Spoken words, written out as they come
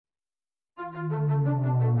Hey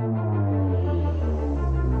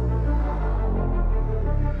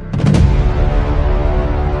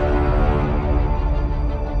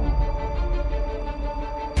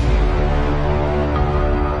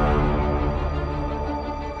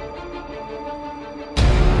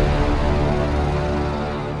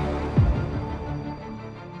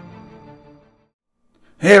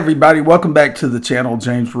everybody, welcome back to the channel.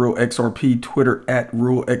 James RULEXRP, Twitter at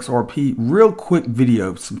RULEXRP. Real quick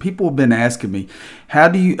video. Some people have been asking me, how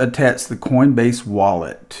do you attach the Coinbase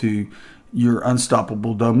wallet to your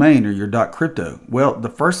unstoppable domain or your .crypto? Well, the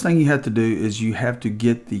first thing you have to do is you have to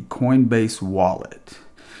get the Coinbase wallet.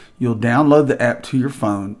 You'll download the app to your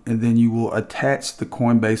phone and then you will attach the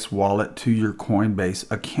Coinbase wallet to your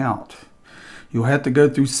Coinbase account. You'll have to go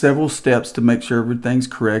through several steps to make sure everything's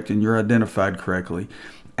correct and you're identified correctly.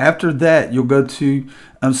 After that, you'll go to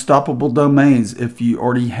Unstoppable Domains if you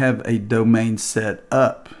already have a domain set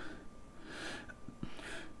up.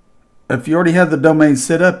 If you already have the domain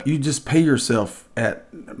set up, you just pay yourself at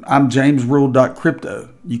jamesrule.crypto.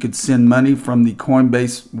 You could send money from the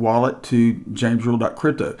Coinbase wallet to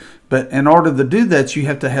jamesrule.crypto. But in order to do that, you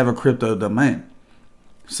have to have a crypto domain.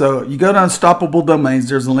 So you go to Unstoppable Domains.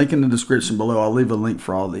 There's a link in the description below. I'll leave a link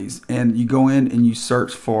for all these. And you go in and you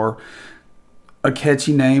search for a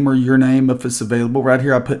catchy name or your name if it's available. Right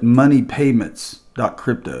here I put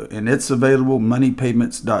moneypayments.crypto and it's available.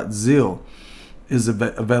 Moneypayments.zil is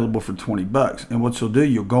available for 20 bucks. And what you'll do,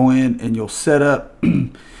 you'll go in and you'll set up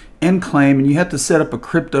and claim, and you have to set up a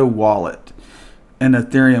crypto wallet, an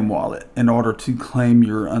Ethereum wallet, in order to claim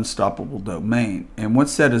your unstoppable domain. And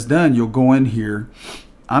once that is done, you'll go in here.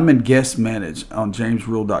 I'm in guest manage on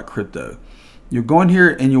jamesrule.crypto. You'll go in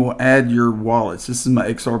here and you'll add your wallets. This is my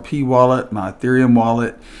XRP wallet, my Ethereum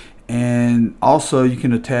wallet, and also you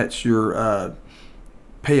can attach your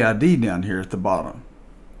Pay ID down here at the bottom.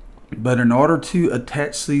 But in order to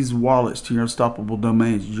attach these wallets to your unstoppable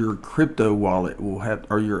domains, your crypto wallet will have,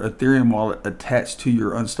 or your Ethereum wallet attached to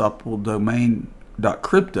your unstoppable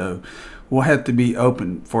domain.crypto will have to be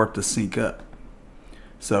open for it to sync up.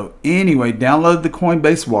 So anyway, download the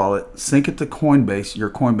Coinbase wallet, sync it to Coinbase, your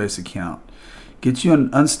Coinbase account, get you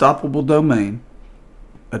an unstoppable domain,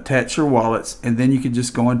 attach your wallets, and then you can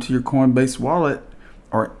just go into your Coinbase wallet,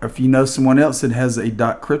 or if you know someone else that has a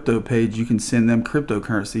 .crypto page, you can send them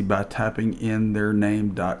cryptocurrency by typing in their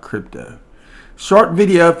name .crypto. Short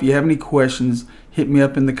video. If you have any questions, hit me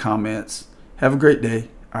up in the comments. Have a great day.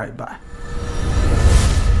 All right, bye.